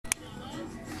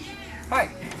Hi,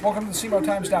 welcome to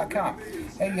thesimotimes.com.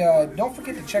 Hey, don't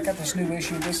forget to check out this new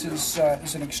issue. This is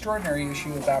an extraordinary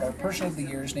issue about our Person of the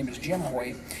Year. His name is Jim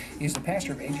Hoy. He's the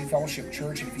pastor of AG Fellowship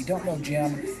Church, and if you don't know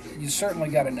Jim, you certainly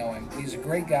got to know him. He's a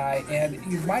great guy, and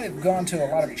you might have gone to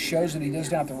a lot of his shows that he does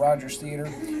down at the Rogers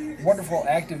Theater. Wonderful,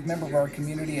 active member of our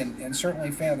community, and certainly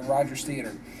a fan of the Rogers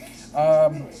Theater.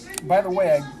 By the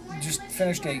way, I just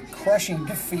finished a crushing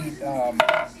defeat.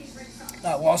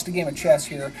 Lost a game of chess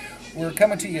here. We're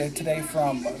coming to you today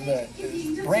from the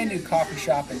brand new coffee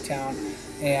shop in town,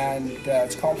 and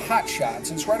it's called Hot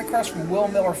Shots. It's right across from Will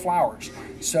Miller Flowers.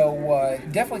 So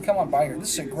definitely come on by here.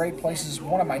 This is a great place. This is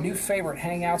one of my new favorite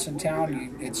hangouts in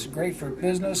town. It's great for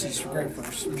business. It's great for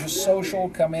just social.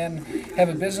 Come in, have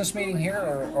a business meeting here,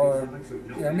 or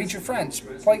meet your friends.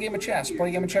 Play a game of chess, play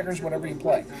a game of checkers, whatever you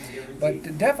play.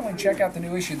 But definitely check out the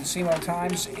new issue of the SEMO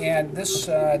Times. And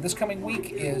this coming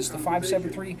week is the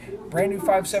 573, brand new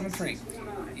 573.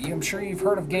 I'm sure you've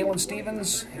heard of Galen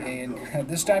Stevens, and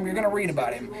this time you're going to read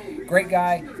about him. Great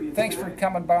guy. Thanks for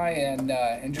coming by and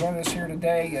joining us here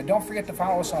today. Don't forget to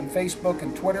follow us on Facebook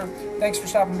and Twitter. Thanks for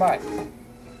stopping by.